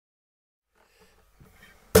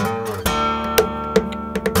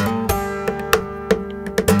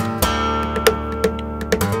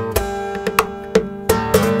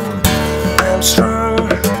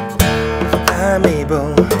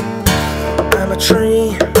I'm a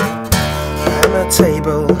tree, I'm a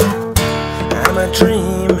table, I'm a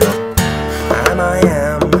dream, I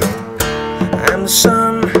am. I'm the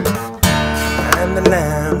sun, I'm the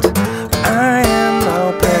land, I am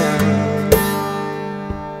open.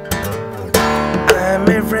 I'm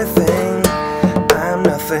everything, I'm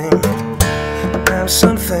nothing, I'm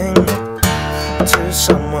something to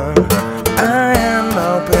someone, I am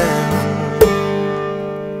open.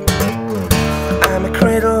 I'm a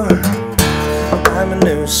cradle, I'm a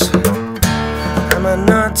noose, I'm a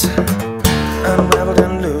knot, unraveled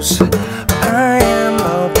and loose, I am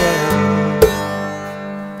open.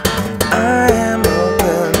 I am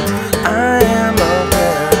open, I am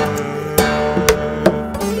open.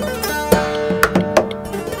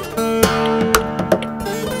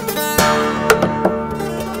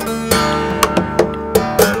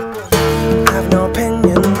 I have no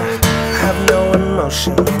opinion, I have no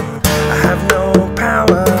emotion, I have no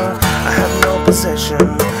power, I have no possession,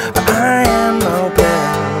 but I am open.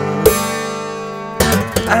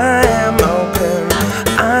 I am open,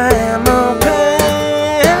 I am open.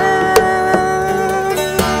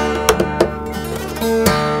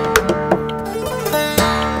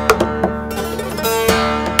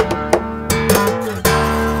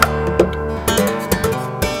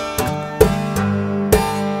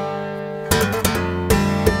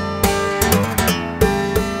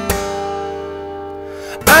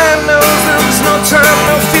 I know there's no time,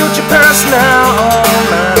 no future, past, now, all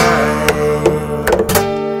mine.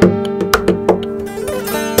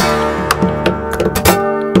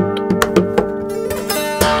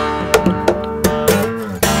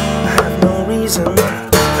 I have no reason,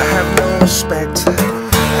 I have no respect, I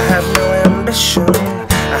have no ambition,